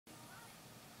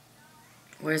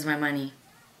Where's my money?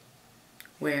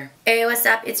 Where? Hey, what's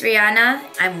up? It's Rihanna.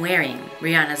 I'm wearing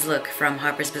Rihanna's look from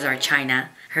Harper's Bazaar, China.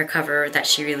 Her cover that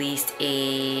she released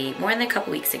more than a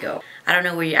couple weeks ago. I don't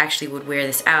know where you actually would wear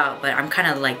this out, but I'm kind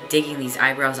of like digging these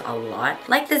eyebrows a lot.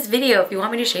 Like this video if you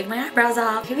want me to shave my eyebrows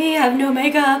off. We have no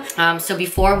makeup. So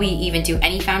before we even do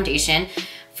any foundation,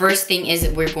 first thing is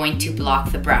we're going to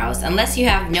block the brows. Unless you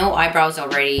have no eyebrows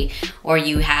already or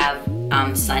you have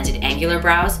slanted angular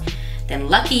brows, then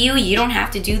lucky you, you don't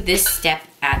have to do this step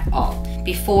at all.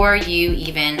 Before you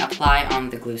even apply on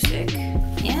the glue stick.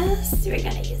 Yes, we're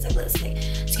gonna use a glue stick.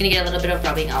 Just gonna get a little bit of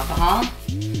rubbing alcohol.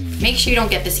 Make sure you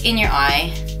don't get this in your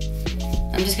eye.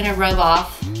 I'm just gonna rub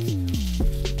off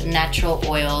the natural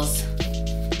oils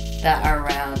that are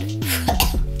around.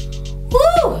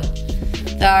 Woo!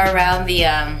 That are around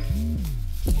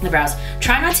the brows.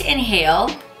 Try not to inhale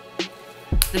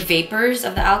the vapors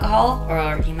of the alcohol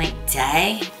or you might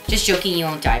die. Just joking, you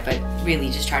won't die, but really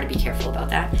just try to be careful about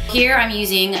that. Here I'm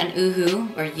using an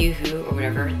UHU or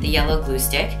whatever, the yellow glue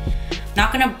stick.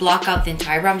 Not gonna block out the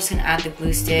entire brow, I'm just gonna add the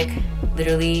glue stick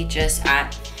literally just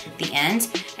at the end.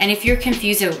 And if you're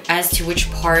confused as to which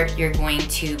part you're going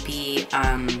to be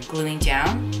gluing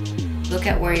down, look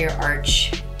at where your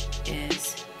arch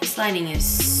is. This lighting is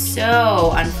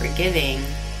so unforgiving.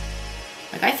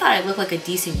 Like I thought I looked like a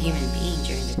decent human being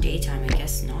during the daytime, I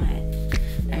guess not.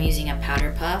 I'm using a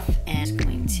powder puff and I'm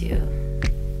going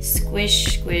to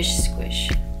squish, squish, squish.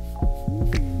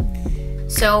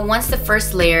 So once the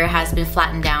first layer has been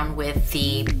flattened down with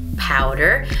the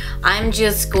powder, I'm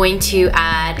just going to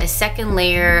add a second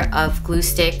layer of glue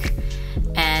stick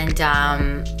and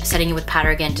setting it with powder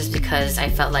again just because I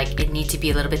felt like it needed to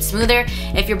be a little bit smoother.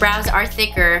 If your brows are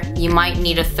thicker, you might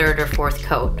need a third or fourth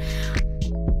coat.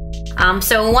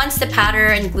 So once the powder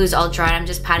and glue is all dry, I'm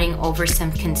just patting over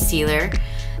some concealer.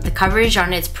 The coverage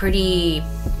on it's pretty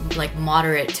like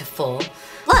moderate to full.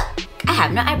 Look, I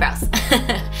have no eyebrows.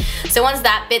 So once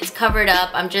that bit's covered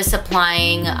up, I'm just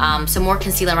applying some more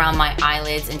concealer around my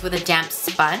eyelids and with a damp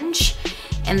sponge.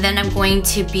 And then I'm going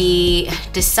to be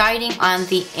deciding on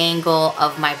the angle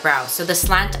of my brow. So the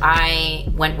slant I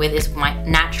went with is my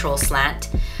natural slant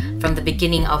from the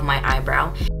beginning of my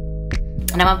eyebrow.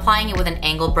 And I'm applying it with an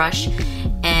angle brush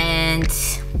and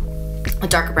a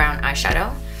darker brown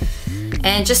eyeshadow.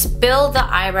 And just build the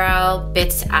eyebrow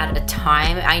bits at a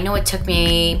time. I know it took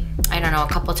me, I don't know, a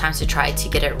couple times to try to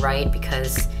get it right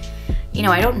because, you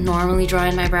know, I don't normally draw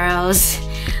in my brows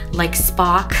like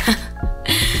Spock.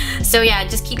 So yeah,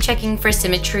 just keep checking for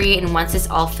symmetry, and once it's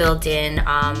all filled in,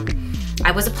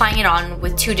 I was applying it on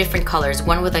with two different colors.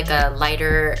 One with like a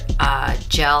lighter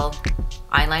gel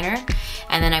eyeliner,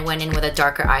 and then I went in with a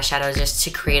darker eyeshadow just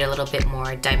to create a little bit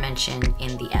more dimension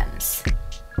in the ends.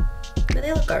 But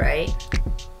they look alright.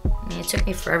 I mean, it took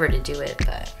me forever to do it,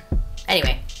 but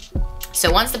anyway.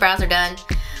 So once the brows are done,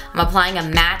 I'm applying a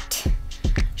matte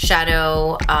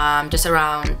shadow just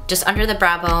under the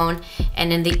brow bone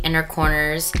and in the inner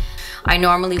corners. I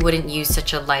normally wouldn't use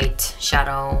such a light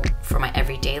shadow for my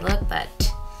everyday look,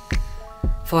 but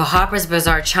for Harper's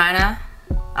Bazaar China,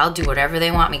 I'll do whatever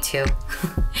they want me to.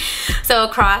 So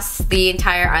across the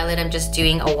entire eyelid, I'm just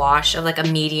doing a wash of like a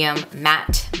medium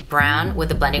matte brown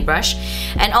with a blending brush.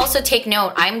 And also take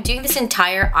note, I'm doing this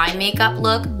entire eye makeup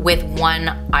look with one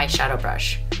eyeshadow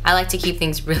brush. I like to keep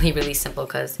things really, really simple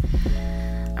because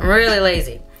I'm really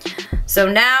lazy. So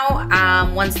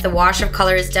now, once the wash of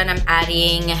color is done, I'm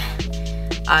adding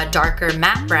a darker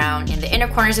matte brown in the inner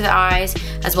corners of the eyes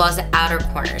as well as the outer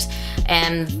corners.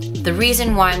 And the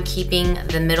reason why I'm keeping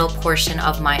the middle portion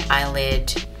of my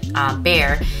eyelid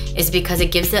bare is because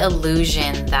it gives the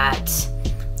illusion that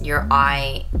your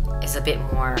eye is a bit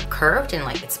more curved and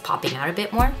like it's popping out a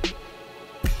bit more.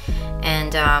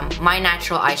 And my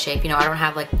natural eye shape, you know, I don't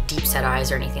have like deep set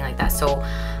eyes or anything like that, so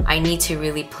I need to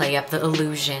really play up the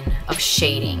illusion of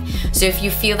shading. So if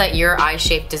you feel that your eye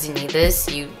shape doesn't need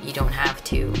this, you don't have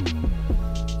to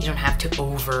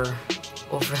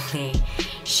overly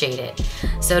shade it.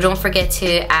 So don't forget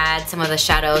to add some of the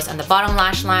shadows on the bottom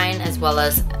lash line as well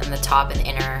as on the top and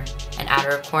inner and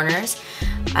outer corners.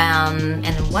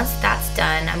 And once that's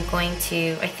done, I'm going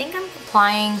to, I think I'm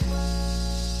applying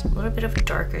a little bit of a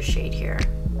darker shade here.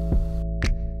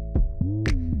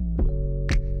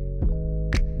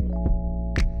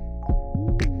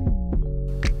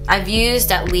 I've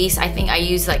used at least, I think I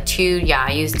used like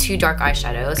I used two dark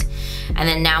eyeshadows. And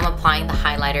then now I'm applying the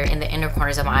highlighter in the inner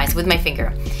corners of my eyes with my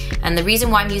finger. And the reason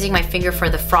why I'm using my finger for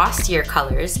the frostier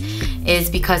colors is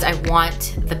because I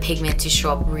want the pigment to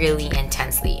show up really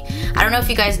intensely. I don't know if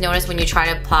you guys notice when you try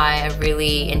to apply a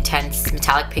really intense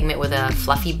metallic pigment with a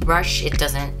fluffy brush, it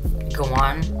doesn't go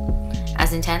on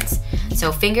as intense.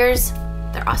 So fingers,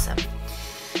 they're awesome.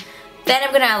 Then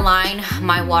I'm gonna align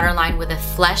my waterline with a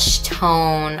flesh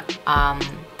tone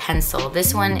pencil.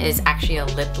 This one is actually a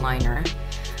lip liner,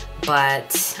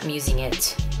 but I'm using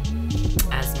it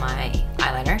as my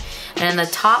eyeliner. And in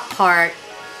the top part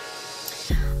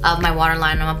of my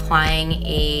waterline, I'm applying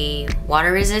a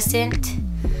water resistant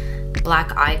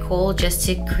black eye kohl just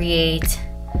to create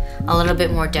a little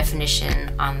bit more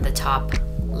definition on the top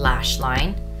lash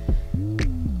line.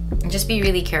 And just be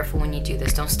really careful when you do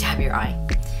this, don't stab your eye.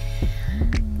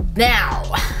 Now,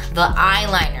 the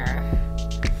eyeliner.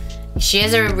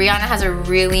 Rihanna has a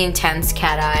really intense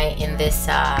cat eye in this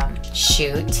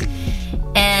shoot.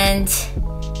 And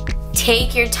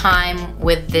take your time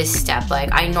with this step. Like,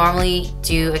 I normally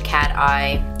do a cat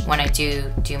eye when I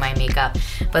do my makeup,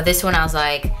 but this one I was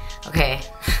like, okay,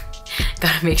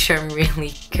 gotta make sure I'm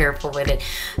really careful with it.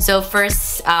 So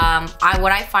first,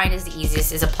 what I find is the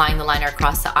easiest is applying the liner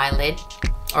across the eyelid,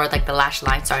 or like the lash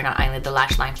line, sorry, not eyelid, the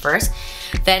lash line first.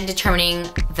 Then determining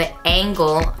the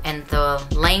angle and the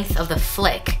length of the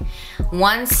flick.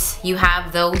 Once you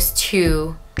have those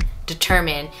two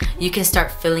determined, you can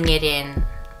start filling it in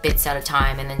bits at a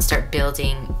time and then start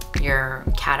building your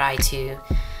cat eye to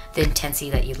the intensity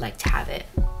that you'd like to have it.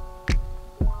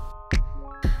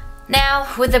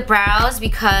 Now with the brows,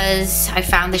 because I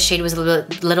found the shade was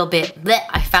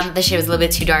I found that the shade was a little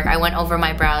bit too dark, I went over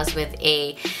my brows with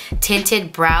a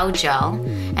tinted brow gel,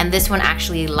 and this one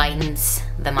actually lightens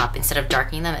them up. Instead of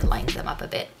darkening them, it lightens them up a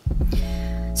bit.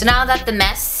 So now that the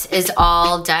mess is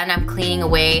all done, I'm cleaning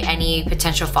away any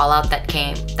potential fallout that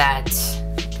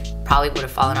probably would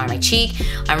have fallen on my cheek.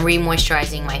 I'm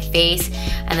re-moisturizing my face,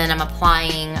 and then I'm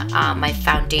applying my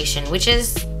foundation, which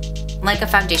is like a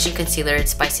foundation concealer.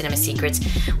 It's by Cinema Secrets,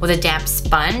 with a damp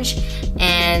sponge.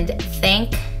 And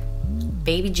thank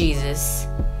baby Jesus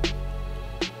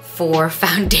for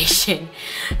foundation,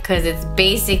 because it's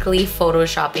basically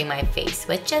photoshopping my face,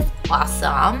 which is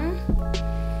awesome.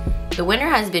 The winter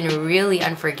has been really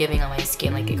unforgiving on my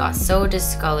skin. Like, it got so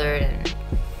discolored, and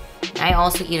I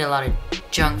also eat a lot of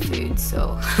junk food,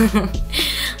 so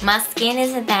my skin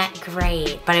isn't that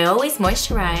great, but I always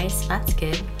moisturize, so that's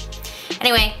good.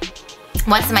 Anyway,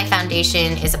 once my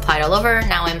foundation is applied all over,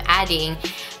 now I'm adding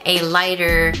a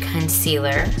lighter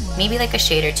concealer, maybe like a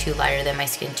shade or two lighter than my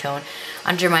skin tone,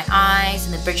 under my eyes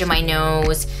and the bridge of my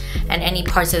nose and any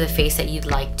parts of the face that you'd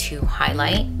like to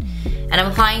highlight. And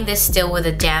I'm applying this still with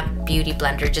a damp beauty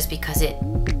blender, just because it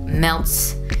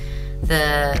melts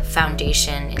the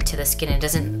foundation into the skin. It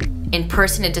doesn't, in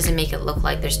person, it doesn't make it look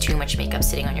like there's too much makeup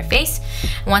sitting on your face.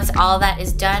 Once all that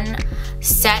is done,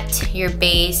 set your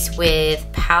base with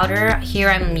powder. Here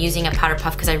I'm using a powder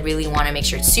puff because I really want to make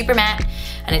sure it's super matte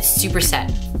and it's super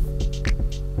set.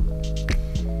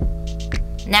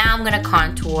 Now I'm gonna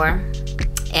contour,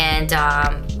 and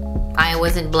I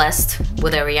wasn't blessed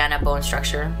with a Rihanna bone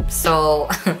structure, so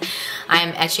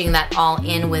I'm etching that all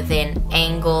in with an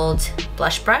angled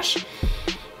blush brush,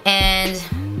 and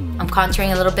I'm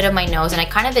contouring a little bit of my nose, and I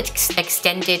kind of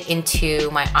extend it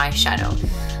into my eyeshadow.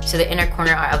 So the inner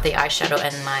corner of the eyeshadow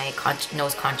and my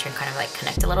nose contouring kind of like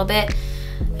connect a little bit,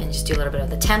 and just do a little bit of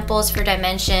the temples for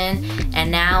dimension. And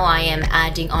now I am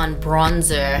adding on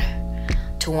bronzer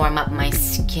to warm up my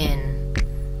skin.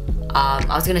 I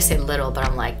was gonna say little, but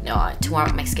I'm like, no, to warm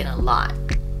up my skin a lot.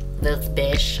 This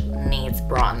bitch needs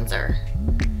bronzer.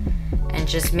 And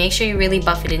just make sure you really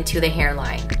buff it into the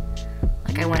hairline.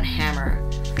 Like, I went hammer.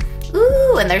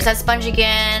 Ooh, and there's that sponge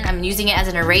again. I'm using it as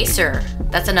an eraser.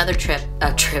 That's another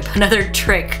another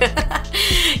trick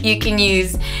you can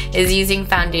use, is using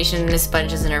foundation and a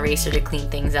sponge as an eraser to clean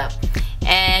things up.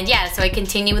 And yeah, so I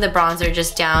continue with the bronzer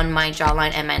just down my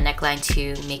jawline and my neckline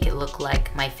to make it look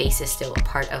like my face is still a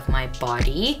part of my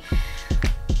body.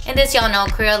 And this, y'all know,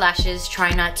 Covergirl lashes,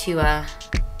 try not to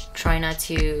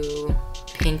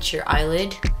pinch your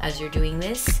eyelid as you're doing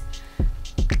this.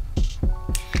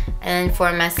 And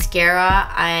for mascara,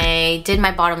 I did my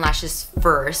bottom lashes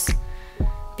first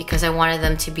because I wanted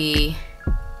them to be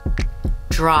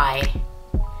dry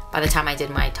by the time I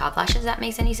did my top lashes, if that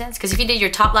makes any sense. Because if you did your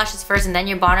top lashes first and then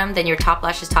your bottom, then your top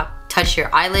lashes touch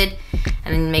your eyelid,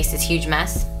 and then it makes this huge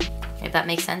mess, if that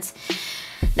makes sense.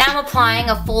 Now I'm applying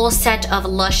a full set of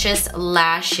luscious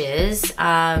lashes.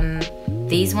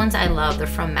 These ones I love, they're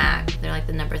from MAC. They're like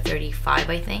the number 35,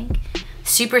 I think.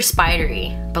 Super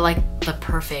spidery, but like the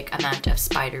perfect amount of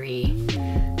spidery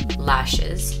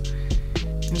lashes.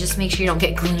 And just make sure you don't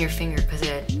get glue in your finger, because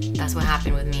that's what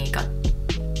happened with me.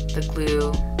 The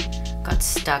glue got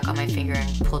stuck on my finger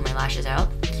and pulled my lashes out.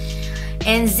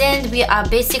 And then we are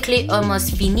basically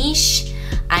almost finished.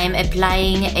 I am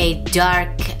applying a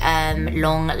dark,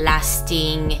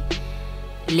 long-lasting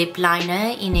lip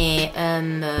liner in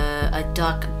a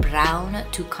dark brown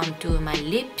to contour my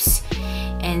lips.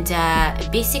 And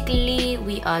basically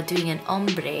we are doing an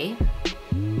ombre.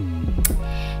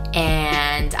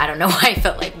 And I don't know why I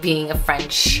felt like being a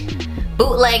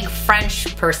bootleg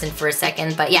French person for a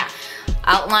second, but yeah.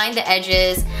 Outline the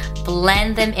edges,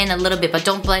 blend them in a little bit, but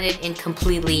don't blend it in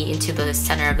completely into the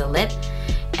center of the lip.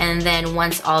 And then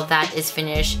once all that is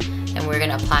finished, then we're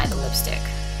gonna apply the lipstick.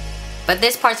 But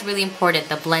this part's really important,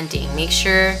 the blending. Make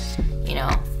sure, you know,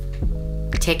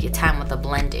 take your time with the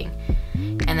blending.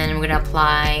 And then we're gonna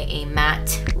apply a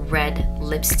matte red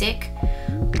lipstick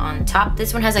on top.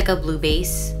 This one has like a blue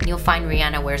base. You'll find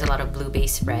Rihanna wears a lot of blue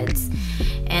base reds.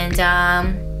 And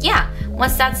yeah,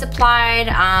 once that's applied,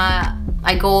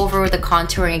 I go over the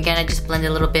contouring again. I just blend a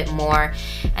little bit more.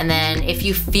 And then if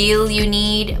you feel you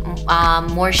need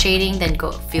more shading, then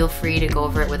feel free to go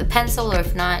over it with a pencil, or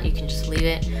if not, you can just leave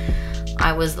it.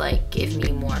 I was like, give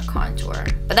me more contour.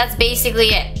 But that's basically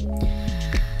it.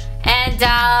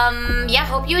 And yeah,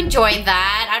 hope you enjoyed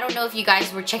that. I don't know if you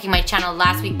guys were checking my channel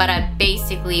last week, but I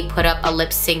basically put up a lip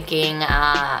syncing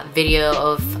video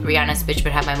of Rihanna's Bitch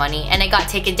Better Have My Money, and it got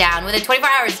taken down within 24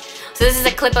 hours. So this is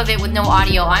a clip of it with no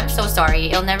audio. I'm so sorry.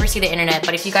 It'll never see the internet,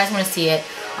 but if you guys want to see it,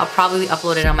 I'll probably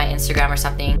upload it on my Instagram or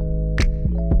something.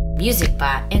 Music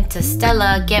by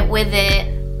Stila. Get with it.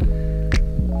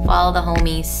 Follow the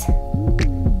homies.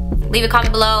 Leave a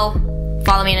comment below.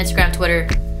 Follow me on Instagram, Twitter.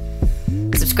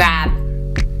 Subscribe.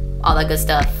 All that good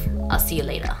stuff. I'll see you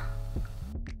later.